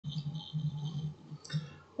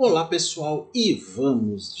Olá pessoal, e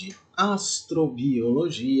vamos de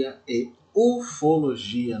astrobiologia e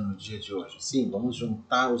ufologia no dia de hoje. Sim, vamos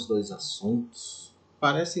juntar os dois assuntos.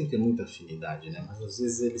 Parecem ter muita afinidade, né? Mas às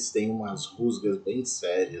vezes eles têm umas rusgas bem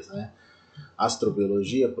sérias, né? A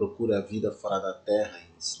astrobiologia procura a vida fora da Terra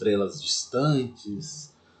em estrelas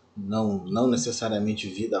distantes, não necessariamente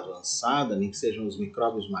vida avançada, nem que sejam os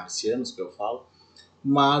micróbios marcianos que eu falo.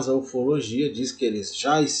 Mas a ufologia diz que eles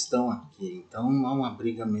já estão aqui, então há uma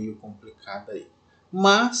briga meio complicada aí.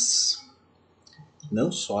 Mas,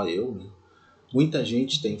 não só eu, né? Muita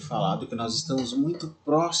gente tem falado que nós estamos muito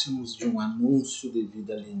próximos de um anúncio de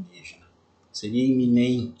vida alienígena. Seria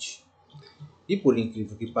iminente. E por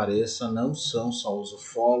incrível que pareça, não são só os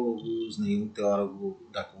ufólogos, nenhum teórico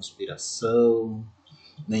da conspiração,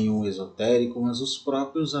 nenhum esotérico, mas os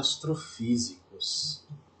próprios astrofísicos.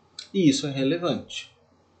 E isso é relevante.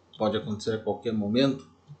 Pode acontecer a qualquer momento?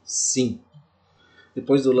 Sim.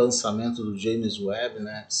 Depois do lançamento do James Webb,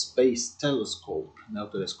 né, Space Telescope, né, o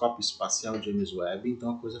telescópio espacial James Webb,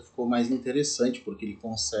 então a coisa ficou mais interessante, porque ele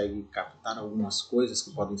consegue captar algumas coisas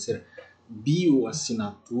que podem ser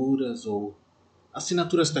bioassinaturas ou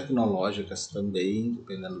assinaturas tecnológicas também,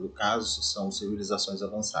 dependendo do caso, se são civilizações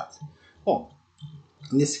avançadas. Bom,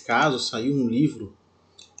 nesse caso saiu um livro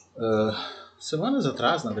semanas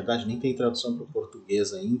atrás, na verdade, nem tem tradução para o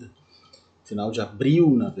português ainda, final de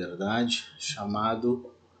abril, na verdade,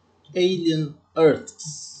 chamado Alien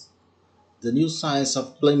Earths, The New Science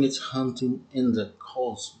of Planet Hunting in the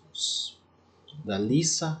Cosmos, da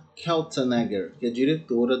Lisa Kaltenegger, que é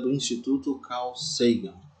diretora do Instituto Carl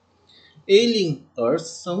Sagan. Alien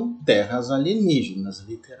Earths são terras alienígenas,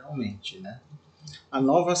 literalmente, né? A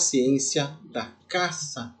nova ciência da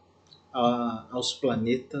caça aos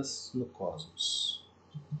planetas no cosmos,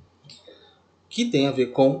 que tem a ver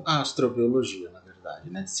com a astrobiologia, na verdade,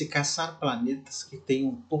 né? De se caçar planetas que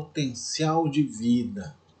tenham potencial de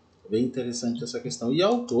vida. É bem interessante essa questão. E a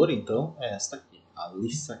autora, então, é esta aqui, a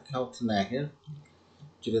Lisa Kaltenegger,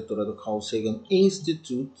 diretora do Carl Sagan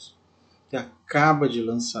Institute, que acaba de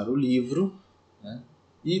lançar o livro, né?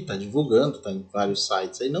 E está divulgando, está em vários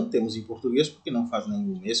sites aí. Não temos em português, porque não faz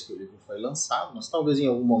nenhum mês que o livro foi lançado, mas talvez em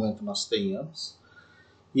algum momento nós tenhamos.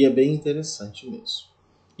 E é bem interessante mesmo.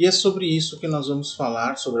 E é sobre isso que nós vamos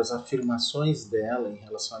falar, sobre as afirmações dela em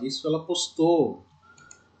relação a isso. Ela postou,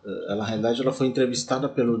 na realidade ela foi entrevistada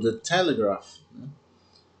pelo The Telegraph, né?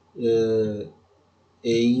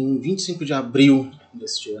 Em 25 de abril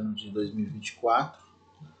deste ano de 2024.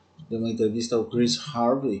 Deu uma entrevista ao Chris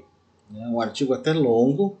Harvey, né? Um artigo até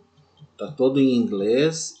longo, está todo em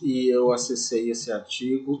inglês, e eu acessei esse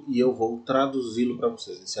artigo e eu vou traduzi-lo para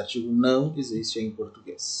vocês. Esse artigo não existe em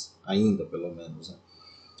português, ainda pelo menos, né?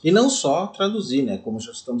 E não só traduzir, né? Como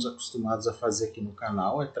já estamos acostumados a fazer aqui no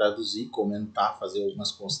canal, é traduzir, comentar, fazer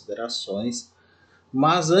algumas considerações.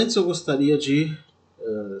 Mas antes eu gostaria de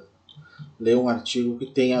ler um artigo que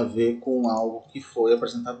tem a ver com algo que foi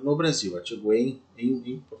apresentado no Brasil. Artigo em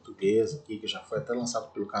português aqui, que já foi até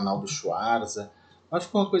lançado pelo canal do Schwarza. Mas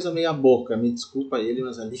ficou uma coisa meia boca, me desculpa ele,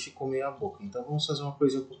 mas ali ficou meia boca. Então vamos fazer uma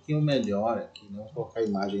coisa um pouquinho melhor aqui, né? Vou colocar a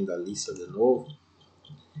imagem da Lisa de novo.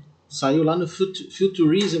 Saiu lá no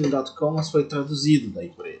futurism.com, mas foi traduzido daí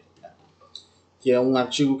por ele, né? Que é um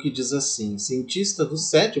artigo que diz assim: cientista do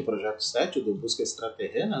SETI, o projeto SETI, o de busca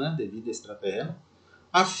extraterrena, né, de vida extraterrena,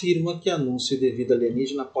 afirma que anúncio de vida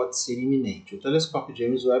alienígena pode ser iminente. O telescópio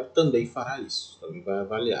James Webb também fará isso, também vai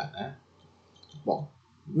avaliar, né? Bom,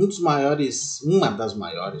 uma das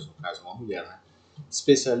maiores, no caso uma mulher, né,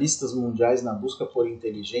 especialistas mundiais na busca por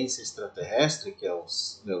inteligência extraterrestre, que é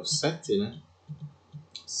o SETI, né?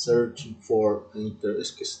 Searching for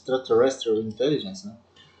Extraterrestrial Intelligence, né?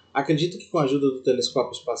 Acredito que com a ajuda do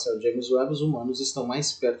telescópio espacial James Webb, os humanos estão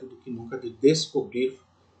mais perto do que nunca de descobrir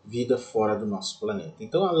vida fora do nosso planeta.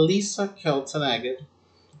 Então a Lisa Kaltenegger,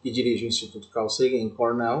 que dirige o Instituto Carl Sagan em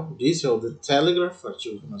Cornell, disse ao The Telegraph,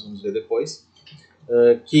 artigo que nós vamos ver depois,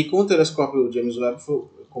 que com o telescópio James Webb,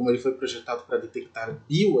 como ele foi projetado para detectar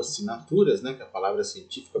bioassinaturas, né, que é a palavra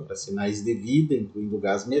científica para sinais de vida, incluindo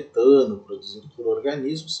gás metano produzido por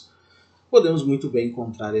organismos, podemos muito bem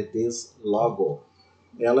encontrar ETs logo.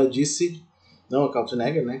 Ela disse, não, a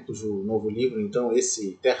Kaltenegger, né, cujo novo livro, então,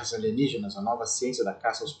 esse Terras Alienígenas, a nova ciência da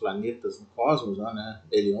caça aos planetas no cosmos, né,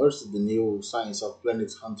 Alien Earth, The New Science of Planet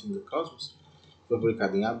Hunting in the Cosmos, foi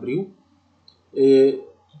publicado em abril.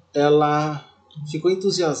 Ela ficou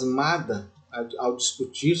entusiasmada ao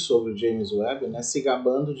discutir sobre o James Webb, né, se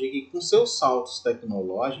gabando de que com seus saltos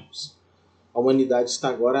tecnológicos, a humanidade está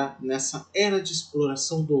agora nessa era de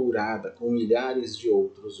exploração dourada, com milhares de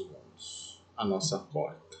outros mundos à nossa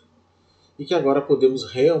porta. E que agora podemos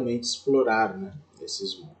realmente explorar, né,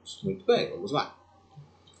 desses mundos. Muito bem, vamos lá.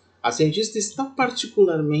 A cientista está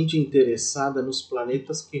particularmente interessada nos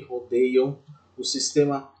planetas que rodeiam o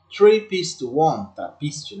sistema TRAPPIST-1,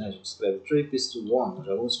 TRAPPIST, né? A gente escreve TRAPPIST-1,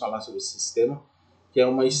 já vamos falar sobre esse sistema, que é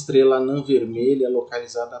uma estrela anã vermelha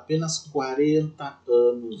localizada a apenas 40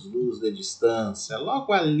 anos-luz de distância,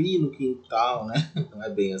 logo ali no quintal, né? Não é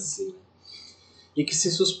bem assim, né? E que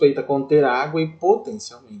se suspeita conter água e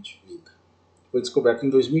potencialmente vida. Foi descoberto em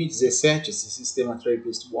 2017 esse sistema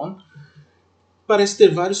TRAPPIST-1. Parece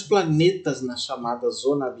ter vários planetas na chamada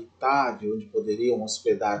zona habitável, onde poderiam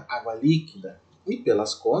hospedar água líquida, e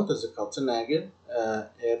pelas contas de Kaltenegger,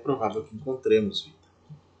 é provável que encontremos vida.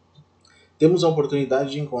 Temos a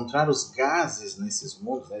oportunidade de encontrar os gases nesses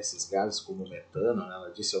mundos, né? Esses gases como o metano, né? Ela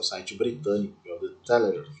disse ao site britânico, que é o The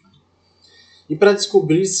Telegraph. Né? E para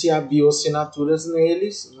descobrir se há bioassinaturas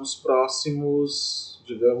neles nos próximos,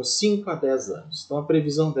 digamos, 5 a 10 anos. Então a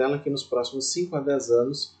previsão dela é que nos próximos 5 a 10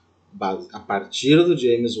 anos, a partir do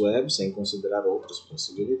James Webb, sem considerar outras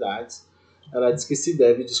possibilidades, ela diz que se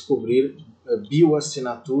deve descobrir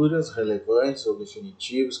bioassinaturas relevantes ou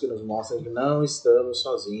definitivos que nos mostrem que não estamos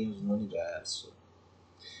sozinhos no universo.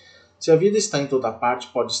 Se a vida está em toda parte,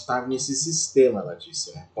 pode estar nesse sistema, ela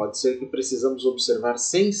disse. Né? Pode ser que precisamos observar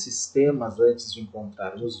 100 sistemas antes de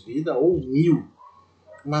encontrarmos vida, ou 1000.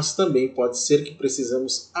 Mas também pode ser que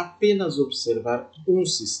precisamos apenas observar um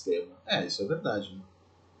sistema. Isso é verdade. Né?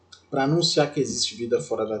 Para anunciar que existe vida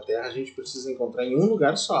fora da Terra, a gente precisa encontrar em um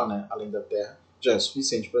lugar só, né? Além da Terra, já é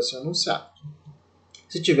suficiente para ser anunciado.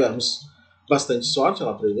 Se tivermos bastante sorte,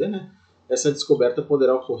 ela prevê, né? Essa descoberta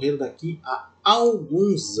poderá ocorrer daqui a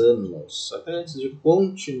alguns anos. Até antes de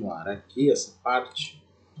continuar aqui essa parte,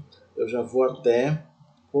 eu já vou até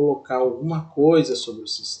colocar alguma coisa sobre o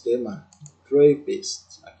sistema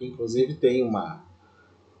TRAPPIST. Aqui, inclusive, tem uma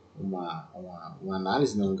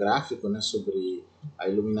análise, né, um gráfico, né, sobre a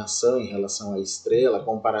iluminação em relação à estrela, a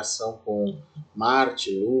comparação com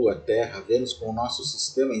Marte, Lua, Terra, Vênus, com o nosso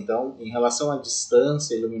sistema. Então, em relação à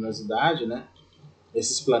distância e luminosidade, né,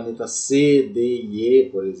 esses planetas C, D e E,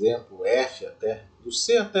 por exemplo, F até, do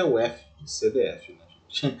C até o F, C, D, F,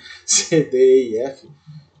 né, C, D, E e F,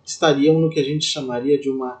 estariam no que a gente chamaria de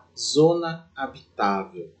uma zona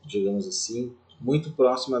habitável, digamos assim, muito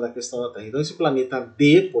próxima da questão da Terra. Então esse planeta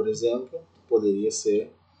D, por exemplo, poderia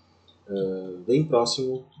ser bem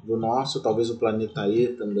próximo do nosso, talvez o planeta E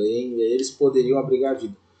também, e aí eles poderiam abrigar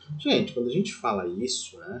vida. Gente, quando a gente fala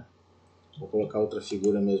isso, né, vou colocar outra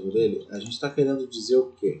figura mesmo dele, a gente está querendo dizer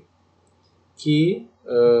o quê? Que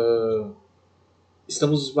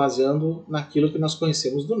estamos nos baseando naquilo que nós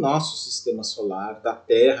conhecemos do nosso sistema solar, da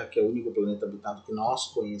Terra, que é o único planeta habitado que nós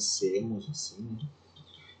conhecemos, assim, né?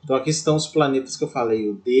 Então aqui estão os planetas que eu falei,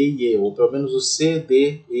 o D e E, ou pelo menos o C,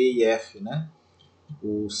 D, E e F, né?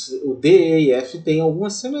 O D, E e F tem alguma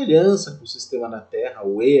semelhança com o sistema da Terra,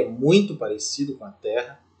 o E é muito parecido com a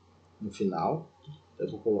Terra no final. Eu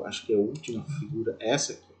vou colocar, acho que é a última figura,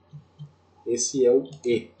 essa aqui. Esse é o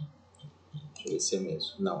E. Deixa eu ver se é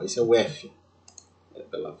mesmo. Não, esse é o F. É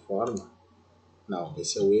pela forma. Não,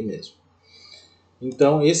 esse é o E mesmo.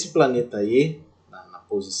 Então esse planeta E, na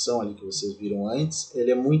posição ali que vocês viram antes, ele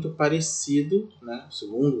é muito parecido, né,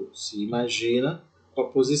 segundo se imagina, com a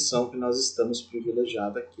posição que nós estamos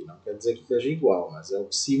privilegiados aqui. Não quer dizer que seja igual, mas é o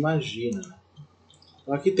que se imagina. Né?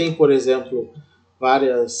 Então aqui tem, por exemplo,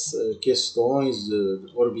 várias questões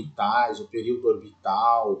orbitais, o período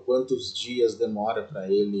orbital, quantos dias demora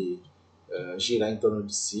para ele girar em torno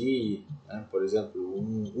de si, né? Por exemplo,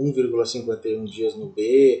 1,51 dias no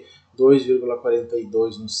B,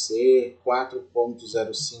 2,42 no C,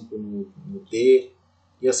 4,05 no D,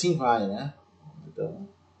 e assim vai, né? Então,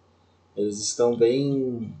 eles estão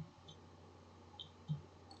bem...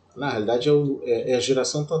 Na realidade, é a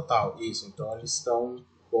geração total, isso. Então, eles estão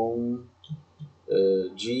com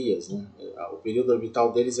dias, né? O período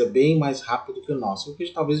orbital deles é bem mais rápido que o nosso, o que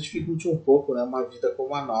talvez dificulte um pouco, né, uma vida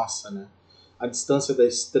como a nossa, né? A distância da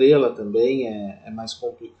estrela também é mais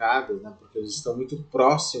complicada, né, porque eles estão muito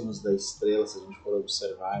próximos da estrela, se a gente for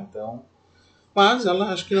observar. Então, mas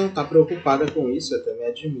ela acho que não está preocupada com isso, eu até me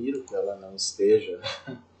admiro que ela não esteja.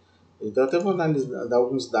 Então, até vou dar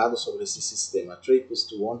alguns dados sobre esse sistema.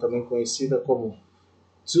 TRAPPIST-1, também conhecida como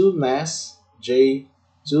 2MASS J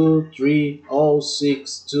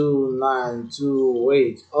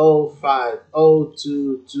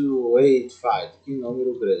 2306292805022285. Que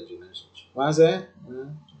número grande, né, gente? Mas né?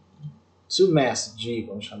 2MASS G,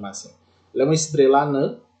 vamos chamar assim. Ela é uma estrela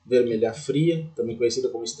anã, vermelha fria, também conhecida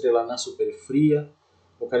como estrela anã superfria,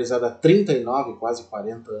 localizada a 39, quase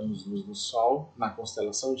 40 anos-luz do Sol, na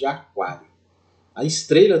constelação de Aquário. A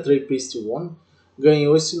estrela TRAPPIST-1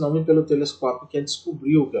 ganhou esse nome pelo telescópio que a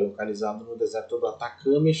descobriu, que é localizado no deserto do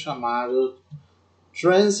Atacama e chamado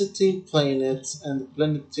Transiting Planets and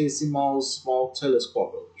Planetesimal Small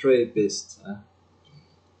Telescope, TRAPPIST, né?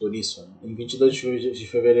 Por isso, em 22 de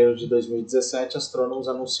fevereiro de 2017, astrônomos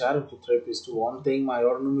anunciaram que o TRAPPIST-1 tem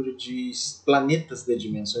maior número de planetas de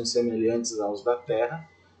dimensões semelhantes aos da Terra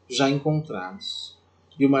já encontrados,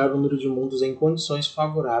 e o maior número de mundos em condições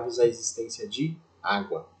favoráveis à existência de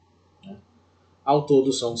água. Ao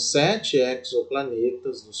todo são 7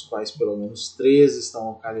 exoplanetas, dos quais pelo menos 3 estão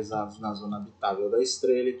localizados na zona habitável da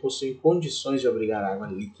estrela e possuem condições de abrigar água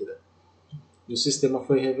líquida. E o sistema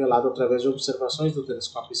foi revelado através de observações do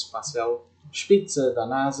telescópio espacial Spitzer da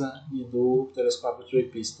NASA e do telescópio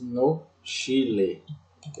TRAPPIST no Chile.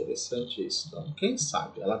 Interessante isso. Então, quem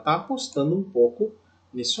sabe? Ela está apostando um pouco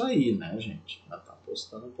nisso aí, né, gente? Ela está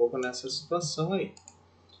apostando um pouco nessa situação aí.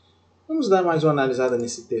 Vamos dar mais uma analisada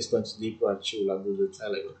nesse texto antes de ir para o artigo lá do The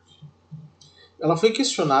Telegraph. Ela foi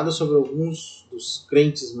questionada sobre alguns dos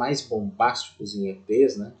crentes mais bombásticos em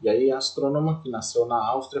ETs, né? E aí a astrônoma que nasceu na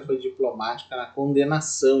Áustria foi diplomática na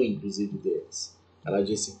condenação, inclusive, deles. Ela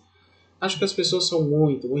disse: acho que as pessoas são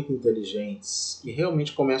muito, muito inteligentes e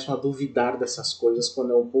realmente começam a duvidar dessas coisas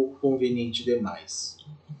quando é um pouco conveniente demais.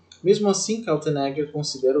 Mesmo assim, Kaltenegger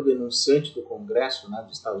considera o denunciante do Congresso, né,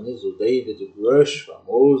 dos Estados Unidos, o David Rush,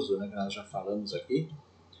 famoso, né, que nós já falamos aqui,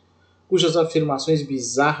 cujas afirmações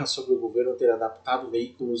bizarras sobre o governo ter adaptado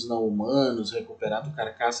veículos não humanos, recuperado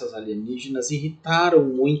carcaças alienígenas, irritaram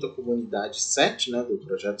muito a comunidade 7, né, do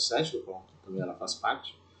Projeto 7, do qual também ela faz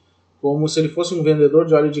parte, como se ele fosse um vendedor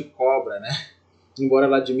de óleo de cobra, né? Embora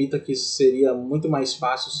ela admita que isso seria muito mais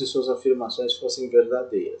fácil se suas afirmações fossem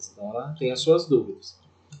verdadeiras. Então ela tem as suas dúvidas.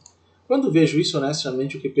 Quando vejo isso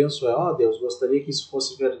honestamente, o que penso é: ó Deus, gostaria que isso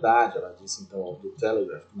fosse verdade, ela disse então ao The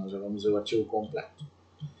Telegraph, nós já vamos ver o artigo completo.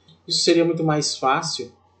 Isso seria muito mais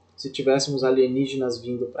fácil se tivéssemos alienígenas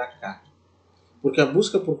vindo para cá. Porque a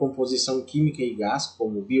busca por composição química e gás,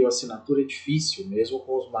 como bioassinatura, é difícil, mesmo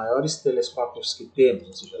com os maiores telescópios que temos.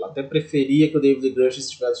 Ou seja, ela até preferia que o David Grush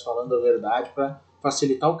estivesse falando a verdade para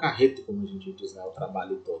facilitar o carreto, como a gente diz, né, o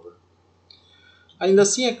trabalho todo. Ainda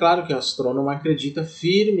assim, é claro que a astrônoma acredita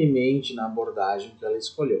firmemente na abordagem que ela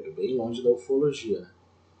escolheu, que é bem longe da ufologia, né?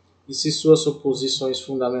 E se suas suposições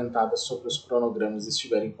fundamentadas sobre os cronogramas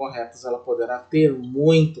estiverem corretas, ela poderá ter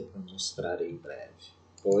muito para mostrar em breve.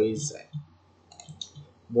 Pois é.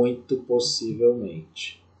 Muito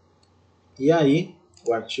possivelmente. E aí,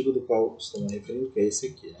 o artigo do qual estou me referindo, que é esse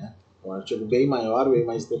aqui, né? É um artigo bem maior, bem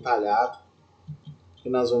mais detalhado, que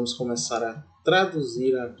nós vamos começar a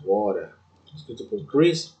traduzir agora. Escrito por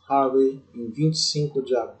Chris Harvey em 25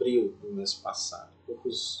 de abril do mês passado,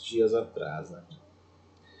 poucos dias atrás, né?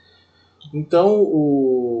 Então,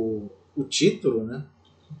 o título, né,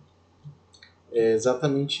 é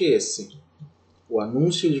exatamente esse. O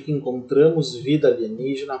anúncio de que encontramos vida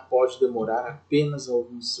alienígena pode demorar apenas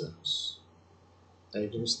alguns anos. Aí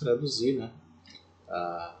vamos traduzir, né,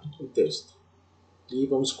 o texto. E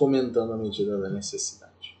vamos comentando à medida da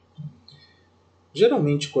necessidade.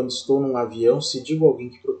 Geralmente, quando estou num avião, se digo a alguém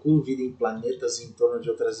que procuro vida em planetas em torno de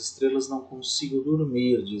outras estrelas, não consigo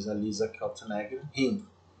dormir, diz a Lisa Kaltenegger, rindo.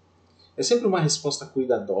 É sempre uma resposta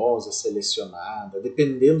cuidadosa, selecionada,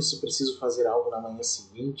 dependendo se preciso fazer algo na manhã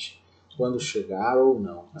seguinte, quando chegar ou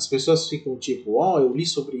não. As pessoas ficam tipo: ó, eu li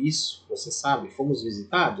sobre isso, você sabe, fomos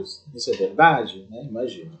visitados? Isso é verdade? Né?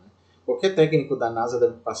 Imagina, né? Qualquer técnico da NASA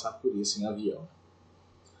deve passar por isso em avião.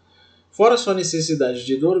 Fora sua necessidade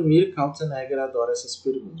de dormir, Kaltenegger adora essas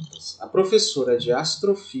perguntas. A professora de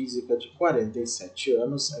astrofísica de 47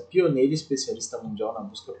 anos é pioneira e especialista mundial na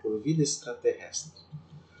busca por vida extraterrestre.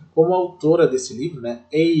 Como autora desse livro, né,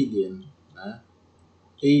 Alien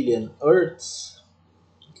Earths,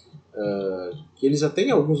 que eles até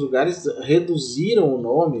em alguns lugares reduziram o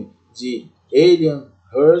nome de Alien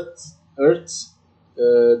Earths,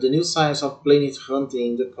 The New Science of Planet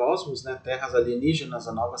Hunting in the Cosmos, né, Terras Alienígenas,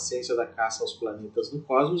 a nova ciência da caça aos planetas no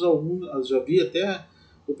cosmos. Eu já vi até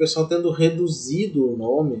o pessoal tendo reduzido o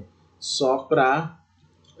nome só para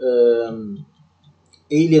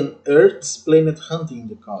Alien Earths, Planet Hunting in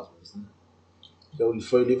the Cosmos, né? Que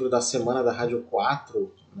foi o livro da semana da Rádio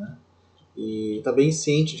 4, né? E está bem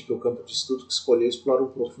ciente de que o campo de estudo que escolheu explora um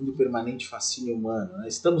profundo e permanente fascínio humano, né?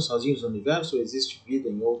 Estamos sozinhos no universo ou existe vida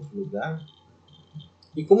em outro lugar?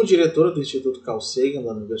 E como diretora do Instituto Carl Sagan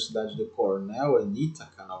da Universidade de Cornell, em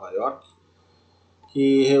Ithaca, Nova York,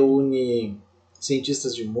 que reúne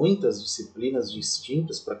cientistas de muitas disciplinas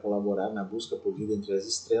distintas para colaborar na busca por vida entre as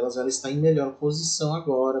estrelas, ela está em melhor posição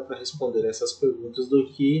agora para responder essas perguntas do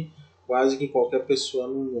que quase que qualquer pessoa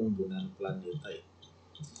no mundo, né, no planeta aí.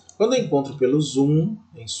 Quando eu encontro pelo Zoom,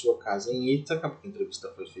 em sua casa em Ítaca, porque a entrevista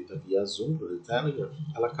foi feita via Zoom, pelo Telegram,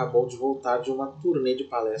 ela acabou de voltar de uma turnê de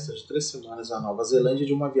palestra de 3 semanas à Nova Zelândia e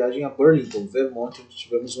de uma viagem a Burlington, Vermont, onde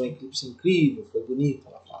tivemos um eclipse incrível, foi bonito,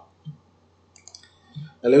 ela fala.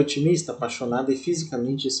 Ela é otimista, apaixonada e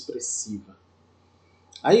fisicamente expressiva.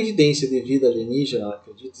 A evidência de vida alienígena, ela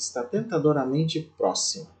acredita, está tentadoramente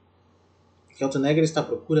próxima. Keltenegger está à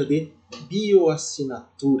procura de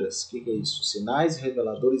bioassinaturas. O que é isso? Sinais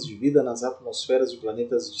reveladores de vida nas atmosferas de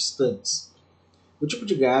planetas distantes. O tipo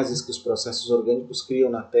de gases que os processos orgânicos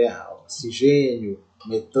criam na Terra, oxigênio,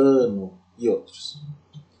 metano e outros.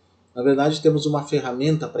 Na verdade, temos uma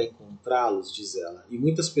ferramenta para encontrá-los, diz ela, e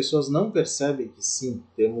muitas pessoas não percebem que sim,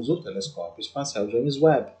 temos o telescópio espacial James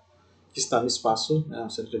Webb, que está no espaço há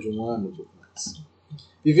cerca de um ano, um pouco mais.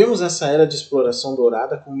 Vivemos essa era de exploração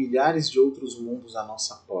dourada com milhares de outros mundos à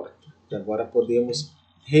nossa porta, que agora podemos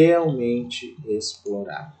realmente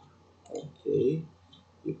explorar. Ok?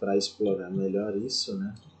 E para explorar melhor isso,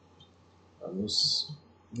 né, vamos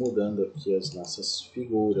mudando aqui as nossas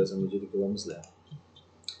figuras à medida que vamos lendo.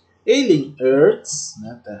 Alien Earths,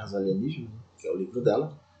 né, Terras Alienígenas, que é o livro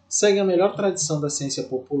dela, segue a melhor tradição da ciência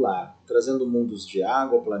popular, trazendo mundos de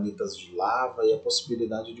água, planetas de lava e a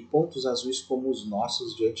possibilidade de pontos azuis como os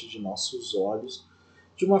nossos diante de nossos olhos,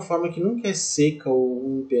 de uma forma que nunca é seca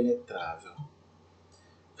ou impenetrável.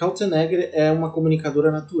 Keltenegger é uma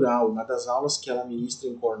comunicadora natural. Uma das aulas que ela ministra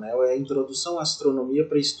em Cornell é a Introdução à Astronomia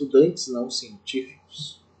para Estudantes Não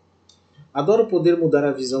Científicos. Adoro poder mudar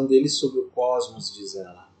a visão deles sobre o cosmos, diz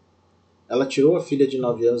ela. Ela tirou a filha de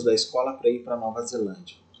 9 anos da escola para ir para Nova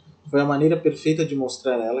Zelândia. Foi a maneira perfeita de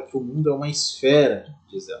mostrar a ela que o mundo é uma esfera,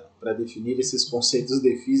 diz ela, para definir esses conceitos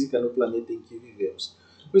de física no planeta em que vivemos.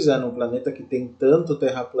 Pois é, num planeta que tem tanto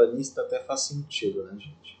terraplanista até faz sentido, né,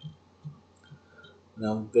 gente?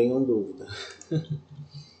 Não tenham dúvida.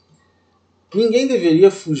 Ninguém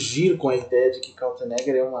deveria fugir com a ideia de que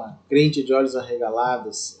Keltenegger é uma crente de olhos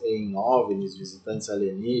arregalados em OVNIs, visitantes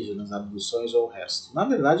alienígenas, abduções ou o resto. Na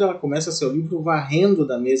verdade, ela começa seu livro varrendo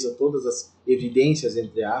da mesa todas as evidências,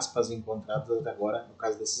 entre aspas, encontradas até agora no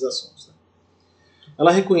caso desses assuntos. Né?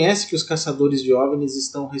 Ela reconhece que os caçadores de OVNIs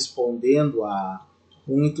estão respondendo a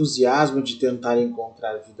um entusiasmo de tentar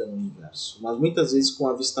encontrar vida no universo. Mas muitas vezes, com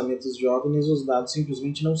avistamentos de OVNIs, os dados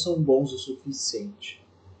simplesmente não são bons o suficiente.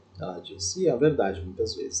 Ela disse, e é verdade,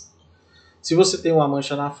 muitas vezes. Se você tem uma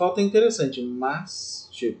mancha na foto é interessante, mas,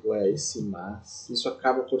 isso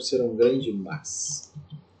acaba por ser um grande mas.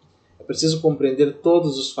 É preciso compreender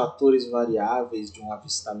todos os fatores variáveis de um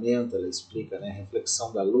avistamento, ela explica, né?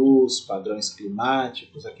 Reflexão da luz, padrões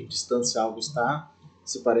climáticos, a que distância algo está,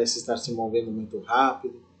 se parece estar se movendo muito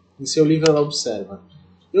rápido. Em seu livro ela observa,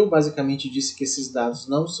 eu basicamente disse que esses dados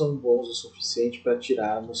não são bons o suficiente para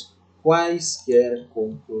tirarmos quaisquer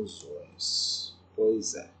conclusões.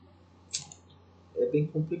 Pois é. É bem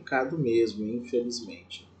complicado mesmo,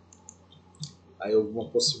 infelizmente. Aí alguma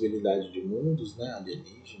possibilidade de mundos, né,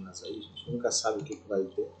 alienígenas, aí a gente nunca sabe o que vai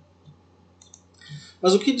ter.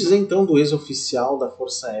 Mas o que dizer então do ex-oficial da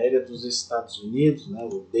Força Aérea dos Estados Unidos, né,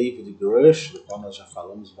 o David Grush, do qual nós já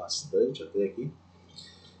falamos bastante até aqui,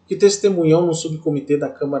 que testemunhou no subcomitê da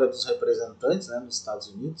Câmara dos Representantes, né, nos Estados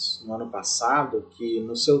Unidos, no ano passado, que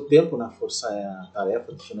no seu tempo na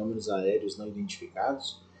Força-Tarefa de Fenômenos Aéreos Não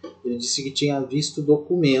Identificados, ele disse que tinha visto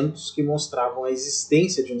documentos que mostravam a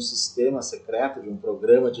existência de um sistema secreto, de um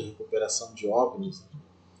programa de recuperação de OVNIs,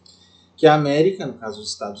 que a América, no caso dos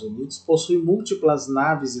Estados Unidos, possui múltiplas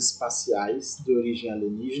naves espaciais de origem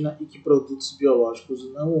alienígena e que produtos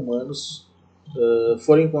biológicos não humanos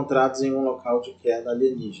foram encontrados em um local de queda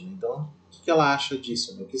alienígena. Então, o que ela acha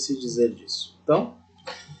disso? Né? O que se dizer disso? Então,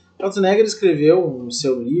 Keltenegger escreveu no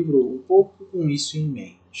seu livro um pouco com isso em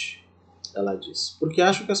mente. Ela diz, porque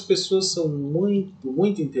acho que as pessoas são muito,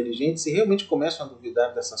 muito inteligentes e realmente começam a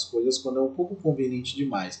duvidar dessas coisas quando é um pouco conveniente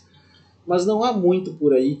demais. Mas não há muito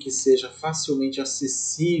por aí que seja facilmente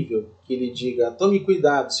acessível, que lhe diga, tome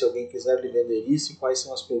cuidado se alguém quiser lhe vender isso e quais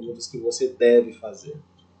são as perguntas que você deve fazer.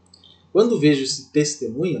 Quando vejo esse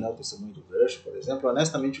testemunho, né, o testemunho do Grush, por exemplo,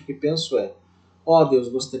 honestamente o que penso é, Deus,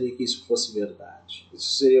 gostaria que isso fosse verdade.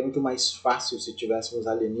 Isso seria muito mais fácil se tivéssemos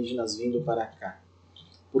alienígenas vindo para cá.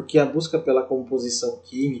 Porque a busca pela composição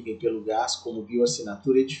química e pelo gás como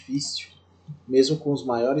bioassinatura é difícil, mesmo com os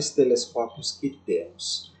maiores telescópios que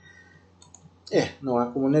temos. Não há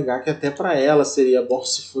como negar que até para ela seria bom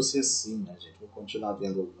se fosse assim, né, gente? Vou continuar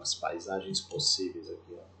vendo algumas paisagens possíveis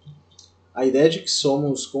aqui, ó. A ideia de que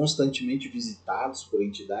somos constantemente visitados por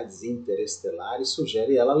entidades interestelares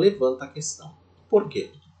sugere, ela levanta a questão. Por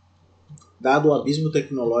quê? Dado o abismo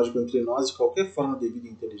tecnológico entre nós e qualquer forma de vida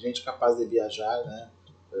inteligente capaz de viajar, né,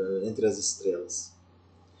 entre as estrelas.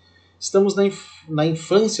 Estamos na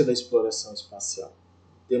infância da exploração espacial.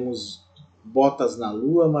 Temos botas na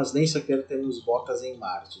Lua, mas nem sequer temos botas em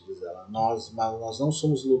Marte, diz ela. Nós não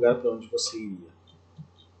somos o lugar para onde você iria.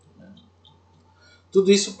 Tudo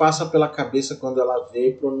isso passa pela cabeça quando ela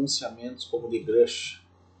vê pronunciamentos como de Grush.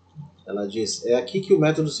 Ela diz, é aqui que o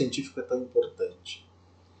método científico é tão importante.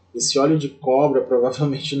 Esse óleo de cobra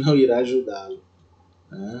provavelmente não irá ajudá-lo.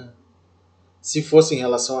 Se fosse em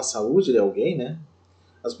relação à saúde de alguém, né,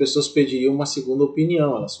 as pessoas pediriam uma segunda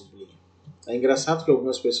opinião, ela sublinha. É engraçado que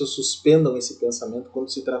algumas pessoas suspendam esse pensamento quando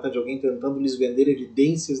se trata de alguém tentando lhes vender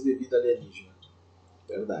evidências de vida alienígena.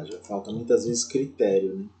 Verdade, falta muitas vezes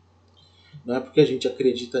critério, né? Não é porque a gente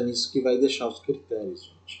acredita nisso que vai deixar os critérios,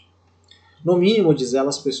 gente. No mínimo, diz ela,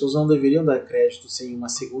 as pessoas não deveriam dar crédito sem uma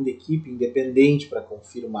segunda equipe independente para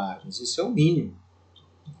confirmarmos. Isso é o mínimo.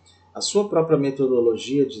 A sua própria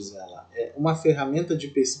metodologia, diz ela, é uma ferramenta de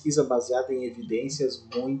pesquisa baseada em evidências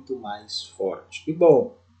muito mais forte. Que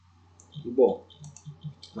bom, que bom.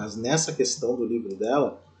 Mas nessa questão do livro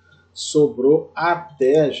dela, sobrou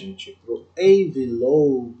até, gente, para o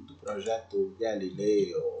AVISO do projeto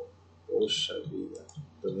Galileu. Poxa vida,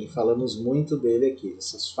 também falamos muito dele aqui.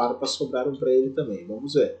 Essas farpas sobraram para ele também,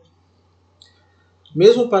 vamos ver.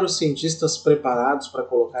 Mesmo para os cientistas preparados para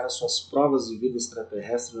colocar as suas provas de vida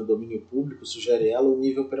extraterrestre no domínio público, sugere ela, o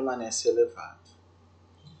nível permanece elevado.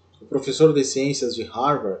 O professor de ciências de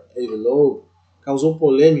Harvard, Avi Loeb, causou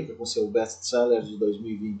polêmica com seu best-seller de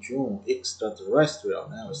 2021, Extraterrestrial,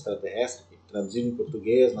 né, o extraterrestre, traduzido em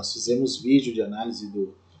português. Nós fizemos vídeo de análise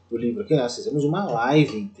do livro aqui, nós fizemos uma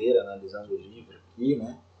live inteira analisando o livro aqui,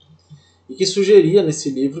 né? E que sugeria nesse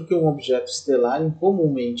livro que um objeto estelar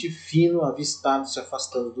incomumente fino, avistado se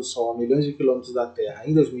afastando do Sol a milhões de quilômetros da Terra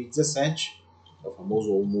em 2017, é o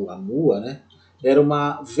famoso Oumuamua, né? Era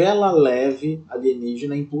uma vela leve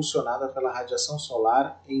alienígena impulsionada pela radiação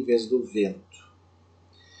solar em vez do vento.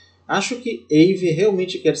 Acho que Avi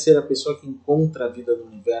realmente quer ser a pessoa que encontra a vida no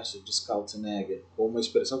universo, diz Kaltenegger, com uma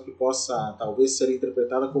expressão que possa talvez ser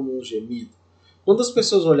interpretada como um gemido. Quando as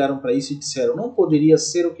pessoas olharam para isso e disseram, não poderia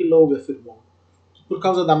ser o que Loeb afirmou, por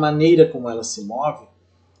causa da maneira como ela se move,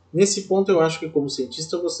 nesse ponto eu acho que como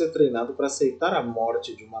cientista você é treinado para aceitar a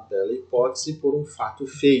morte de uma bela hipótese por um fato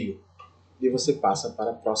feio, e você passa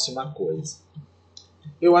para a próxima coisa.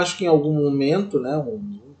 Eu acho que em algum momento, né,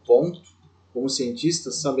 um ponto, como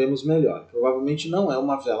cientistas sabemos melhor. Provavelmente não é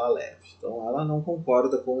uma vela leve. Então ela não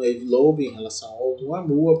concorda com o Avi Loeb em relação ao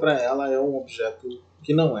Oumuamua, para ela é um objeto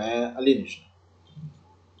que não é alienígena.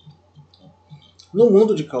 No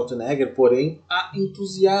mundo de Kaltenegger, porém, há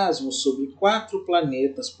entusiasmo sobre 4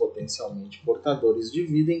 planetas potencialmente portadores de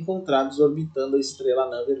vida encontrados orbitando a estrela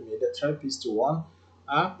anã vermelha TRAPPIST-1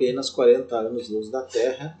 a apenas 40 anos-luz da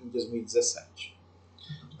Terra em 2017.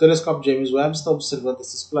 O telescópio James Webb está observando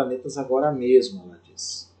esses planetas agora mesmo, ela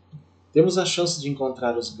diz. Temos a chance de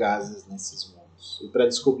encontrar os gases nesses mundos e para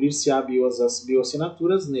descobrir se há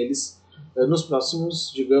bioassinaturas neles nos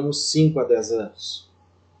próximos, digamos, 5 a 10 anos.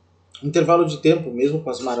 O intervalo de tempo, mesmo com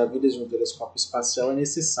as maravilhas de um telescópio espacial, é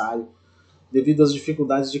necessário, devido às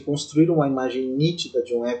dificuldades de construir uma imagem nítida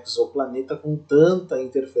de um exoplaneta com tanta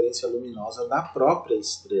interferência luminosa da própria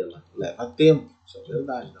estrela. Leva tempo, isso é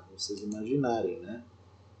verdade, dá para vocês imaginarem, né?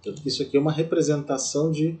 Tanto que isso aqui é uma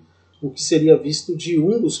representação de o que seria visto de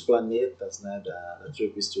um dos planetas, né, da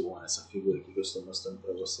TRAPPIST-1, essa figura aqui que eu estou mostrando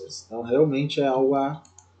para vocês. Então, realmente é algo a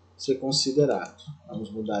ser considerado. Vamos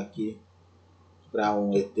mudar aqui para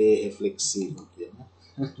um ET reflexivo aqui,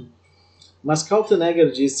 né? Mas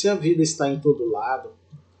Kaltenegger diz, se a vida está em todo lado,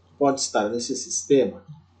 pode estar nesse sistema.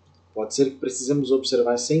 Pode ser que precisemos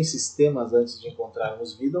observar 100 sistemas antes de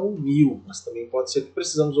encontrarmos vida, ou 1000, mas também pode ser que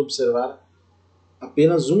precisamos observar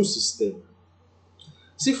apenas um sistema.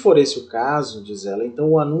 Se for esse o caso, diz ela,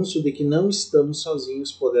 então o anúncio de que não estamos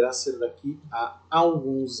sozinhos poderá ser daqui a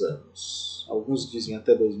alguns anos. Alguns dizem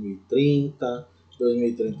até 2030,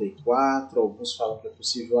 2034, alguns falam que é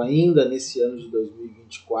possível ainda nesse ano de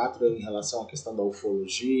 2024 em relação à questão da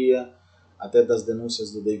ufologia, até das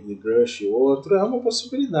denúncias do David Grush e outro. É uma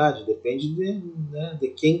possibilidade, depende de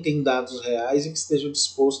quem tem dados reais e que esteja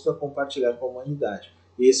disposto a compartilhar com a humanidade.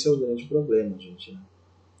 Esse é o grande problema, gente. Né?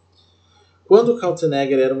 Quando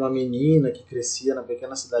Kaltenegger era uma menina que crescia na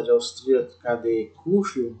pequena cidade austríaca de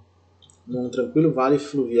Kuchel, num tranquilo vale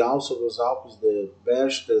fluvial sobre os Alpes de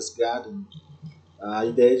Berchtesgaden, a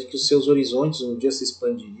ideia de que os seus horizontes um dia se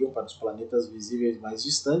expandiriam para os planetas visíveis mais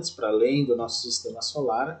distantes, para além do nosso sistema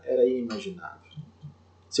solar, era inimaginável.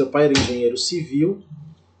 Seu pai era engenheiro civil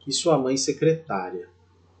e sua mãe secretária.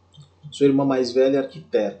 Sua irmã mais velha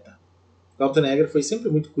arquiteta. Kaltenegger foi sempre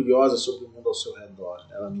muito curiosa sobre o mundo ao seu redor,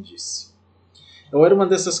 ela me disse. Eu era uma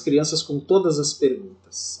dessas crianças com todas as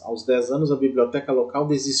perguntas. Aos 10 anos, a biblioteca local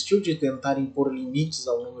desistiu de tentar impor limites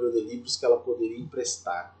ao número de livros que ela poderia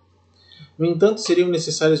emprestar. No entanto, seriam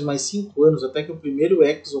necessários mais 5 anos até que o primeiro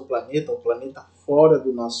exoplaneta, um planeta fora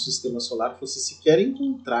do nosso sistema solar, fosse sequer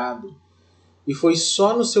encontrado. E foi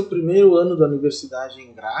só no seu primeiro ano da universidade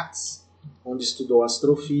em Graz, onde estudou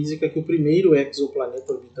astrofísica, que o primeiro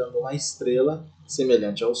exoplaneta orbitando uma estrela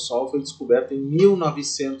semelhante ao Sol foi descoberto em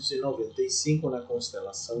 1995 na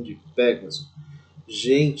constelação de Pégaso.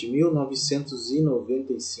 Gente,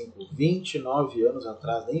 1995, 29 anos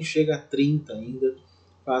atrás, nem chega a 30 ainda,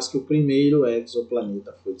 faz que o primeiro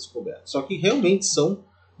exoplaneta foi descoberto. Só que realmente são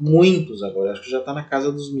muitos agora, acho que já está na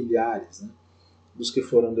casa dos milhares, né, dos que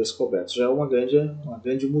foram descobertos. Já é uma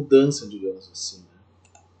grande mudança, digamos assim. Né?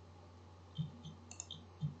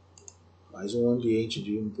 Mais um ambiente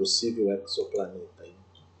de um possível exoplaneta. Aí.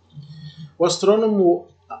 O astrônomo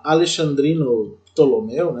alexandrino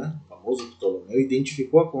Ptolomeu, né, o famoso Ptolomeu,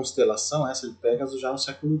 identificou a constelação essa de Pégaso já no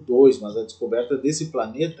século II, mas a descoberta desse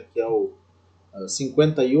planeta, que é o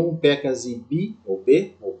 51 Pégaso B, ou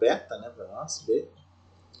Beta, né, para nós, B,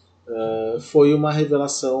 foi uma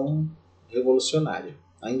revelação revolucionária.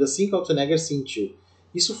 Ainda assim, Kaltenegger sentiu: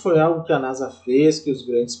 isso foi algo que a NASA fez, que os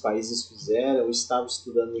grandes países fizeram. Eu estava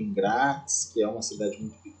estudando em Graz, que é uma cidade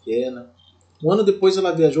muito pequena. Um ano depois,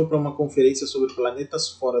 ela viajou para uma conferência sobre planetas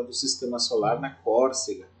fora do Sistema Solar na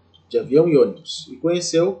Córcega, de avião e ônibus, e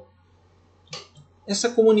conheceu essa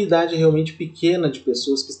comunidade realmente pequena de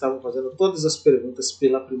pessoas que estavam fazendo todas as perguntas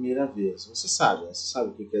pela primeira vez. Você sabe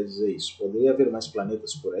o que quer dizer isso? Poderia haver mais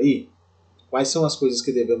planetas por aí? Quais são as coisas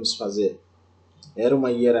que devemos fazer? Era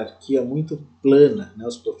uma hierarquia muito plana, né?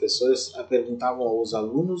 Os professores perguntavam aos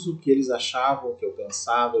alunos o que eles achavam, o que eu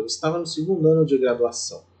pensava. Eu estava no segundo ano de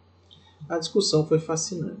graduação. A discussão foi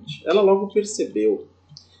fascinante. Ela logo percebeu: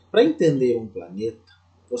 para entender um planeta,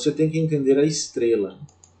 você tem que entender a estrela,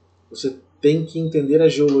 você tem que entender a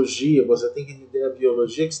geologia, você tem que entender a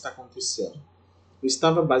biologia que está acontecendo. Eu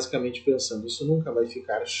estava basicamente pensando: isso nunca vai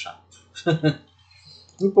ficar chato.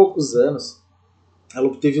 Em poucos anos, ela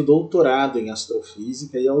obteve o doutorado em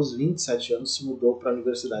astrofísica e aos 27 anos se mudou para a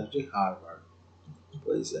Universidade de Harvard.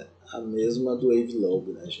 Pois é, a mesma do Avi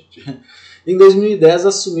Loeb, né, gente? Em 2010,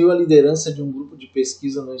 assumiu a liderança de um grupo de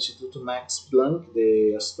pesquisa no Instituto Max Planck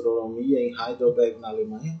de Astronomia em Heidelberg, na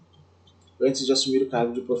Alemanha, antes de assumir o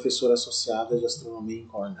cargo de professora associada de astronomia em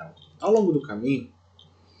Cornell. Ao longo do caminho,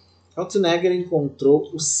 Kaltenegger encontrou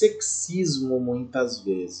o sexismo muitas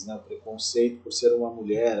vezes, né? O preconceito por ser uma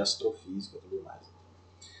mulher, astrofísica e tudo mais.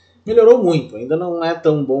 Melhorou muito, ainda não é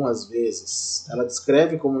tão bom às vezes. Ela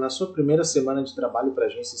descreve como na sua primeira semana de trabalho para a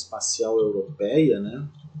Agência Espacial Europeia, né,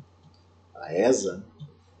 a ESA,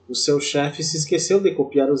 o seu chefe se esqueceu de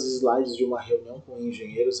copiar os slides de uma reunião com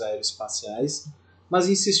engenheiros aeroespaciais, mas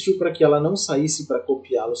insistiu para que ela não saísse para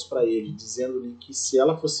copiá-los para ele, dizendo-lhe que se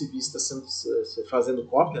ela fosse vista fazendo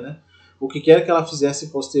cópia, né, o que quer que ela fizesse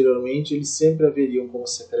posteriormente, eles sempre a veriam como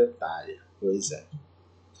secretária. Pois é.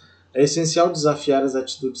 É essencial desafiar as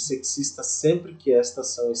atitudes sexistas sempre que estas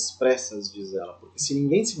são expressas, diz ela, porque se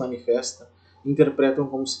ninguém se manifesta, interpretam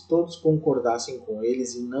como se todos concordassem com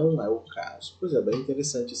eles e não é o caso. Pois é, bem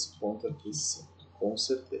interessante esse ponto aqui, sim, com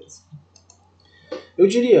certeza. Eu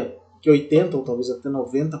diria que 80% ou talvez até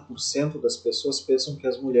 90% das pessoas pensam que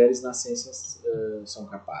as mulheres na ciência são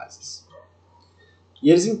capazes. E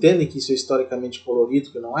eles entendem que isso é historicamente colorido,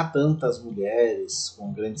 que não há tantas mulheres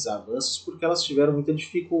com grandes avanços, porque elas tiveram muita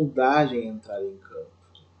dificuldade em entrar em campo.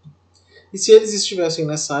 E se eles estivessem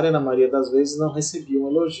nessa área, na maioria das vezes, não recebiam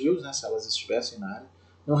elogios, né? Se elas estivessem na área,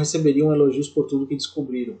 não receberiam elogios por tudo que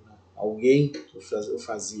descobriram. Né? Alguém o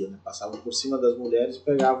fazia, né? Passavam por cima das mulheres e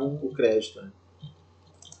pegavam o crédito. Né?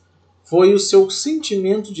 Foi o seu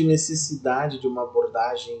sentimento de necessidade de uma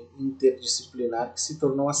abordagem interdisciplinar que se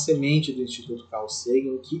tornou a semente do Instituto Carl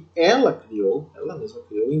Sagan, que ela mesma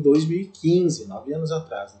criou em 2015, 9 anos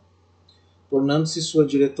atrás, né? Tornando-se sua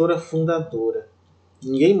diretora fundadora.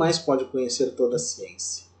 Ninguém mais pode conhecer toda a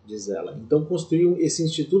ciência, diz ela. Então construiu esse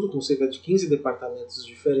instituto com cerca de 15 departamentos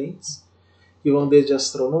diferentes, que vão desde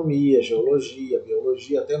astronomia, geologia,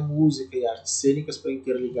 biologia, até música e artes cênicas para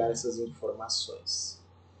interligar essas informações.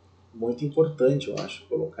 Muito importante, eu acho,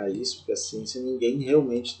 colocar isso, porque a ciência ninguém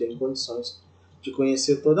realmente tem condições de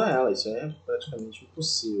conhecer toda ela. Isso é praticamente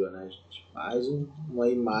impossível, né, gente? Mais uma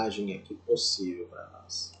imagem aqui possível para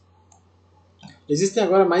nós. Existem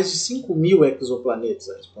agora mais de 5.000 exoplanetas,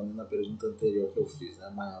 respondendo à pergunta anterior que eu fiz,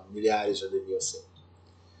 né? Milhares já devia ser,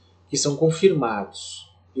 que são confirmados.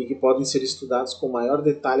 e que podem ser estudados com maior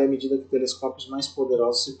detalhe à medida que telescópios mais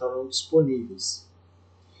poderosos se tornam disponíveis.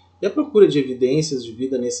 E a procura de evidências de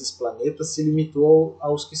vida nesses planetas se limitou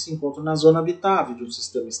aos que se encontram na zona habitável de um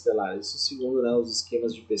sistema estelar. Isso segundo, né, os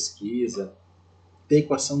esquemas de pesquisa. Tem a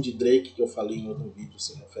equação de Drake que eu falei em outro vídeo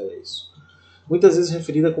se refere a isso. Muitas vezes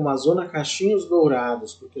referida como a zona caixinhos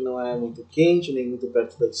dourados, porque não é muito quente, nem muito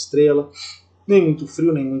perto da estrela, nem muito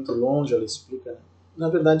frio, nem muito longe, ela explica. Né? Na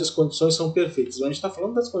verdade, as condições são perfeitas. A gente está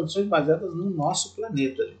falando das condições baseadas no nosso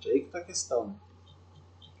planeta, gente. É aí que está a questão. Né?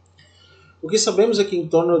 O que sabemos é que em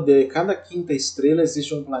torno de cada quinta estrela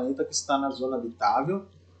existe um planeta que está na zona habitável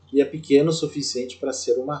e é pequeno o suficiente para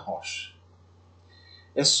ser uma rocha.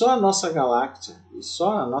 É só a nossa galáxia, e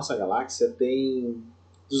só a nossa galáxia tem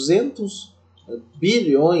 200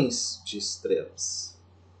 bilhões de estrelas.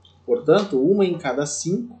 Portanto, uma em cada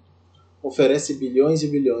 5 oferece bilhões e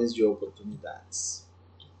bilhões de oportunidades.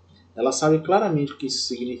 Ela sabe claramente o que isso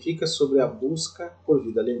significa sobre a busca por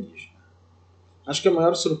vida alienígena. Acho que a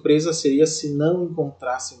maior surpresa seria se não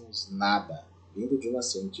encontrássemos nada. Vindo de uma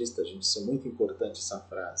cientista, gente, isso é muito importante essa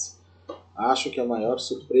frase. Acho que a maior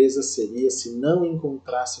surpresa seria se não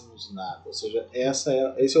encontrássemos nada. Ou seja,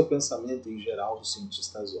 esse é o pensamento em geral dos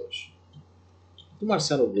cientistas hoje. Do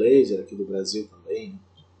Marcelo Gleiser, aqui do Brasil também. Né?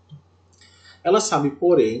 Ela sabe,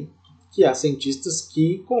 porém, que há cientistas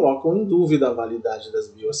que colocam em dúvida a validade das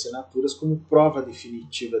bioassinaturas como prova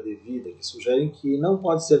definitiva de vida, que sugerem que não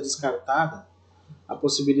pode ser descartada a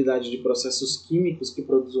possibilidade de processos químicos que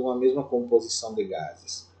produzam a mesma composição de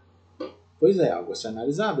gases. Pois é, algo a ser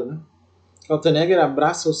analisado, né? Kaltenegger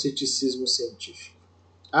abraça o ceticismo científico.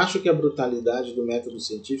 Acho que a brutalidade do método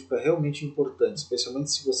científico é realmente importante,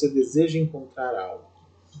 especialmente se você deseja encontrar algo.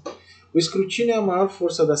 O escrutínio é a maior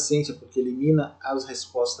força da ciência porque elimina as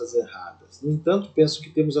respostas erradas. No entanto, penso que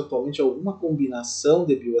temos atualmente alguma combinação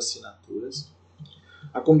de bioassinaturas.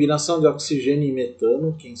 A combinação de oxigênio e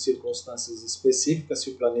metano, que em circunstâncias específicas, se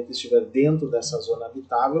o planeta estiver dentro dessa zona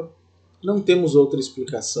habitável, não temos outra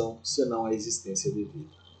explicação senão a existência de vida.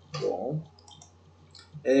 Bom,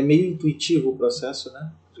 é meio intuitivo o processo,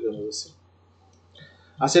 né? Digamos assim.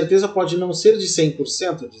 A certeza pode não ser de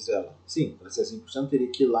 100%, diz ela. Sim, para ser 100%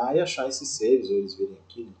 teria que ir lá e achar esses seres, ou eles virem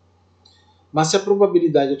aqui. Né? Mas se a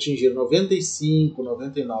probabilidade atingir 95%,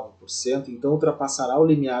 99%, então ultrapassará o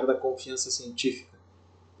limiar da confiança científica.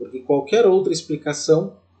 Porque qualquer outra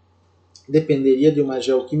explicação dependeria de uma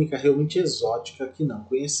geoquímica realmente exótica que não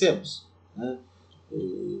conhecemos, né?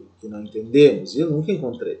 E que não entendemos, e eu nunca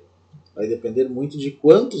encontrei. Vai depender muito de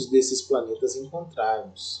quantos desses planetas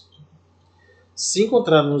encontrarmos. Se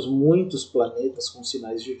encontrarmos muitos planetas com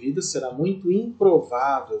sinais de vida, será muito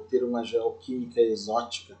improvável ter uma geoquímica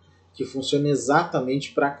exótica que funcione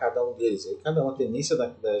exatamente para cada um deles. Aí a tendência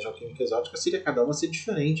da geoquímica exótica seria cada uma ser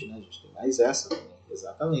diferente, né? A gente tem mais essa também.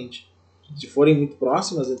 Exatamente. Se forem muito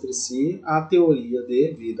próximas entre si, a teoria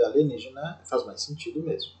de vida alienígena faz mais sentido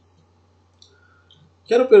mesmo.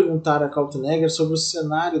 Quero perguntar a Kaltenegger sobre o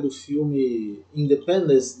cenário do filme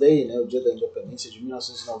Independence Day, né, o Dia da Independência de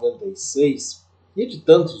 1996, e de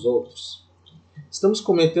tantos outros. Estamos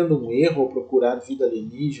cometendo um erro ao procurar vida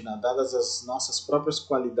alienígena, dadas as nossas próprias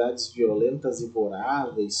qualidades violentas e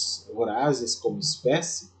vorazes como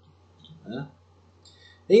espécie? Né?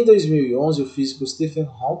 Em 2011, o físico Stephen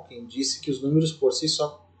Hawking disse que os números por si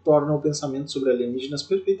só tornam o pensamento sobre alienígenas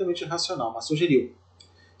perfeitamente racional, mas sugeriu: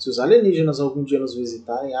 se os alienígenas algum dia nos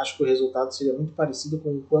visitarem, acho que o resultado seria muito parecido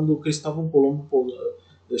com quando Cristóvão Colombo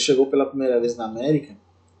chegou pela primeira vez na América,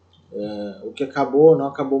 o que não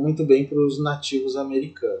acabou muito bem para os nativos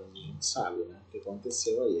americanos. A gente sabe, né, o que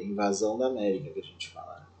aconteceu aí, a invasão da América que a gente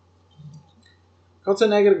fala.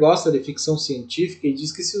 Kaltenegger gosta de ficção científica e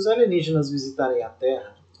diz que se os alienígenas visitarem a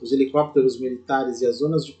Terra, os helicópteros militares e as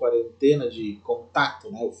zonas de quarentena de Contato,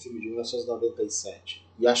 né, o filme de 1997,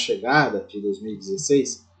 e A Chegada, de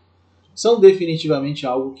 2016, são definitivamente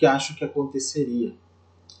algo que acho que aconteceria.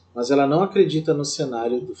 Mas ela não acredita no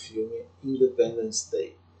cenário do filme Independence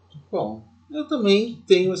Day. Bom, eu também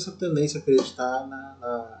tenho essa tendência a acreditar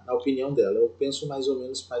na opinião dela. Eu penso mais ou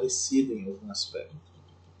menos parecido em algum aspecto.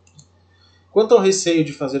 Quanto ao receio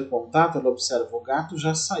de fazer contato, ela observa: o gato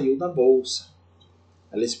já saiu da bolsa.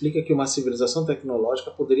 Ela explica que uma civilização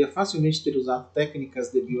tecnológica poderia facilmente ter usado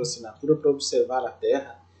técnicas de bioassinatura para observar a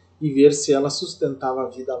Terra e ver se ela sustentava a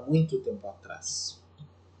vida há muito tempo atrás.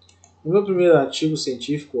 No meu primeiro artigo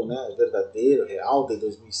científico, né, verdadeiro, real, de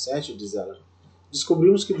 2007, diz ela,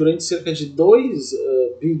 descobrimos que durante cerca de 2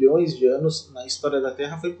 bilhões de anos na história da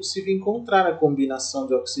Terra foi possível encontrar a combinação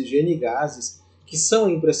de oxigênio e gases que são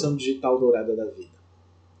a impressão digital dourada da vida.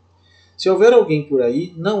 Se houver alguém por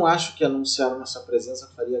aí, não acho que anunciar nossa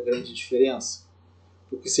presença faria grande diferença.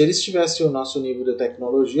 Porque se eles tivessem o nosso nível de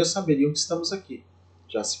tecnologia, saberiam que estamos aqui.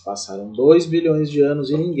 Já se passaram 2 bilhões de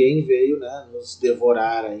anos e ninguém veio, né, nos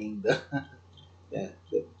devorar ainda.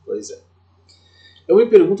 Pois é. Eu me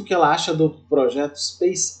pergunto o que ela acha do projeto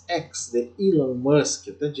SpaceX de Elon Musk,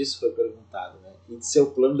 até disso foi perguntado, né, e de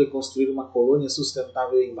seu plano de construir uma colônia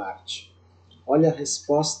sustentável em Marte. Olha a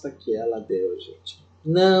resposta que ela deu, gente.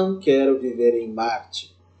 Não quero viver em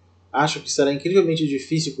Marte. Acho que será incrivelmente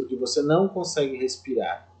difícil porque você não consegue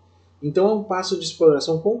respirar. Então é um passo de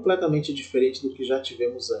exploração completamente diferente do que já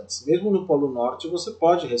tivemos antes. Mesmo no Polo Norte você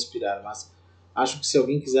pode respirar, mas acho que se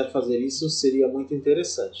alguém quiser fazer isso seria muito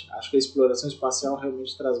interessante. Acho que a exploração espacial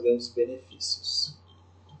realmente traz grandes benefícios.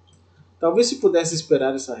 Talvez se pudesse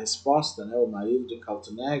esperar essa resposta, né, o marido de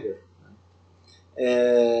Kaltenegger, que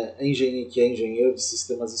é engenheiro de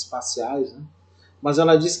sistemas espaciais, né? Mas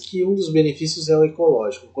ela diz que um dos benefícios é o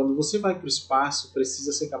ecológico. Quando você vai para o espaço,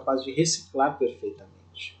 precisa ser capaz de reciclar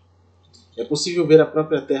perfeitamente. É possível ver a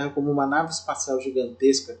própria Terra como uma nave espacial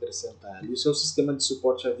gigantesca, acrescentar, e o seu sistema de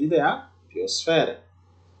suporte à vida é a biosfera.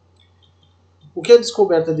 O que a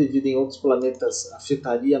descoberta de vida em outros planetas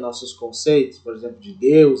afetaria nossos conceitos, por exemplo, de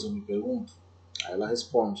Deus, eu me pergunto? Aí ela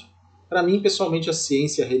responde: para mim, pessoalmente, a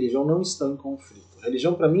ciência e a religião não estão em conflito. A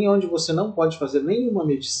religião, para mim, é onde você não pode fazer nenhuma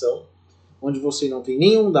medição, onde você não tem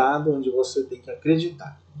nenhum dado, onde você tem que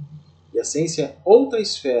acreditar. E a ciência é outra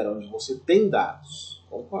esfera, onde você tem dados.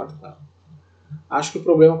 Concordo com ela. Acho que o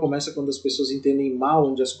problema começa quando as pessoas entendem mal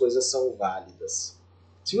onde as coisas são válidas.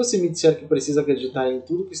 Se você me disser que precisa acreditar em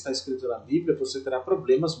tudo que está escrito na Bíblia, você terá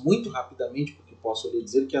problemas muito rapidamente, porque posso lhe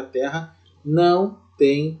dizer que a Terra não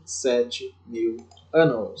tem 7.000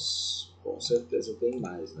 anos. Com certeza tem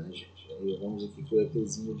mais, né, gente? Aí vamos aqui que o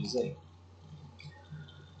ETzinho diz aí.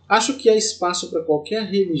 Acho que há espaço para qualquer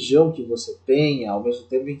religião que você tenha, ao mesmo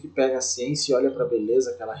tempo em que pega a ciência e olha para a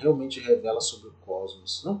beleza que ela realmente revela sobre o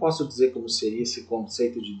cosmos. Não posso dizer como seria esse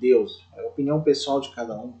conceito de Deus, é a opinião pessoal de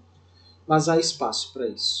cada um, mas há espaço para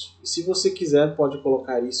isso. E se você quiser, pode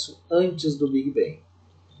colocar isso antes do Big Bang.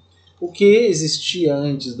 O que existia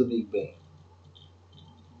antes do Big Bang?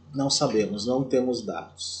 Não sabemos, não temos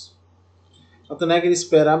dados. Kaltenegger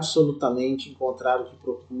espera absolutamente encontrar o que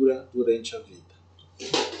procura durante a vida.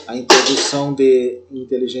 A introdução de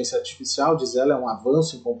inteligência artificial, diz ela, é um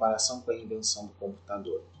avanço em comparação com a invenção do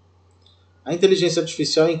computador. A inteligência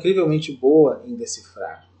artificial é incrivelmente boa em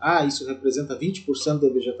decifrar. Isso representa 20% da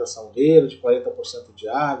vegetação verde, 40% de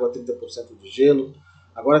água, 30% de gelo.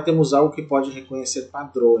 Agora temos algo que pode reconhecer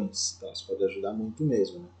padrões. Então isso pode ajudar muito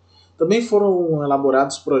mesmo, né? Também foram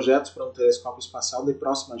elaborados projetos para um telescópio espacial de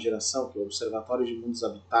próxima geração, que é o Observatório de Mundos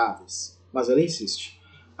Habitáveis. Mas ela insiste.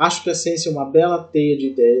 Acho que a ciência é uma bela teia de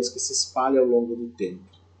ideias que se espalha ao longo do tempo.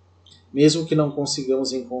 Mesmo que não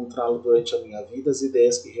consigamos encontrá-lo durante a minha vida, as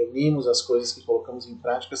ideias que reunimos, as coisas que colocamos em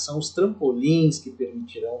prática são os trampolins que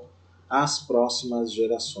permitirão às próximas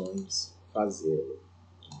gerações fazê-lo.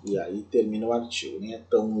 E aí termina o artigo, nem é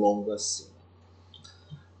tão longo assim.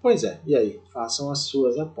 Pois é, e aí? Façam as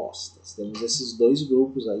suas apostas. Temos esses dois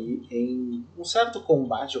grupos aí em um certo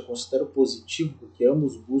combate, eu considero positivo, porque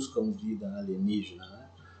ambos buscam vida alienígena, né?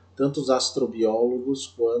 Tanto os astrobiólogos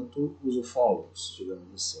quanto os ufólogos,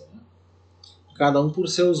 digamos assim, né? Cada um por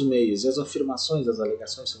seus meios, e as afirmações, as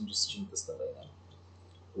alegações são distintas também, né?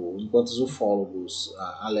 Enquanto os ufólogos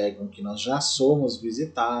alegam que nós já somos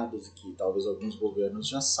visitados, que talvez alguns governos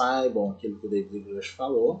já saibam aquilo que o David Rush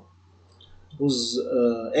falou, os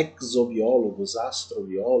exobiólogos,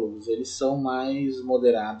 astrobiólogos, eles são mais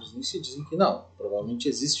moderados nisso e dizem que não, provavelmente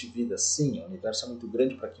existe vida sim, o universo é muito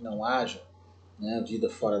grande para que não haja, né, vida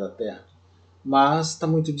fora da Terra. Mas está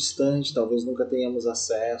muito distante, talvez nunca tenhamos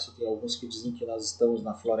acesso. Tem alguns que dizem que nós estamos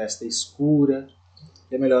na floresta escura,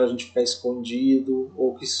 que é melhor a gente ficar escondido,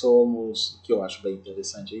 ou que somos, que eu acho bem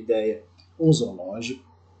interessante a ideia, um zoológico,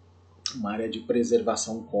 uma área de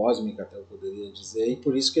preservação cósmica, até eu poderia dizer, e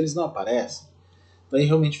por isso que eles não aparecem. Então aí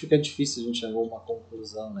realmente fica difícil a gente chegar a uma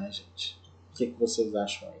conclusão, né, gente? O que vocês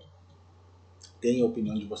acham aí? Tem a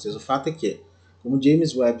opinião de vocês. O fato é que, como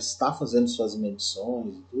James Webb está fazendo suas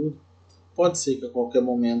medições e tudo, pode ser que a qualquer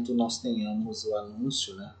momento nós tenhamos o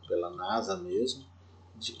anúncio, né, pela NASA mesmo,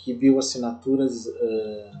 de que bioassinaturas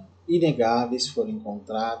inegáveis foram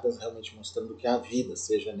encontradas, realmente mostrando que há vida,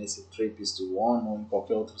 seja nesse TRAPPIST-1 ou em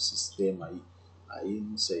qualquer outro sistema aí. Aí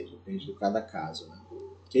não sei, depende de cada caso, né?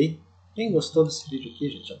 Ok? Quem gostou desse vídeo aqui,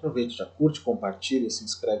 gente, aproveita, já curte, compartilha, se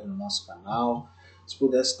inscreve no nosso canal. Se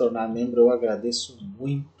puder se tornar membro, eu agradeço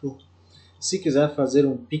muito. Se quiser fazer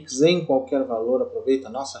um Pix em qualquer valor, aproveita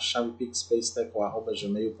a nossa chave PIX,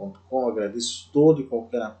 stekel@gmail.com. Agradeço todo e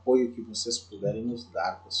qualquer apoio que vocês puderem nos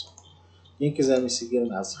dar, pessoal. Quem quiser me seguir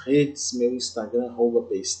nas redes, meu Instagram,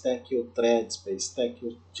 @pstekel, threads,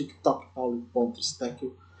 pstekel, TikTok,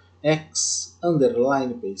 paulo.stekel, x,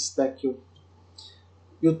 _pstekel,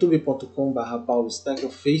 youtube.com/paulostekel,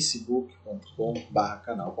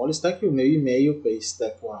 facebook.com/canal paulostekel, o meu e-mail,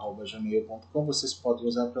 pstekel@gmail.com. Vocês podem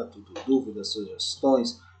usar para tudo, dúvidas,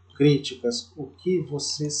 sugestões, críticas, o que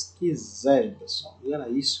vocês quiserem, pessoal. E era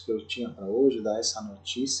isso que eu tinha para hoje, dar essa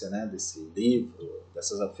notícia, né, desse livro,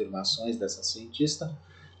 dessas afirmações dessa cientista,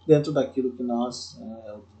 dentro daquilo que nós,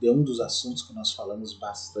 de um dos assuntos que nós falamos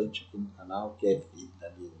bastante aqui no canal, que é vida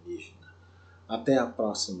alienígena. Até a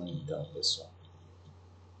próxima, então, pessoal.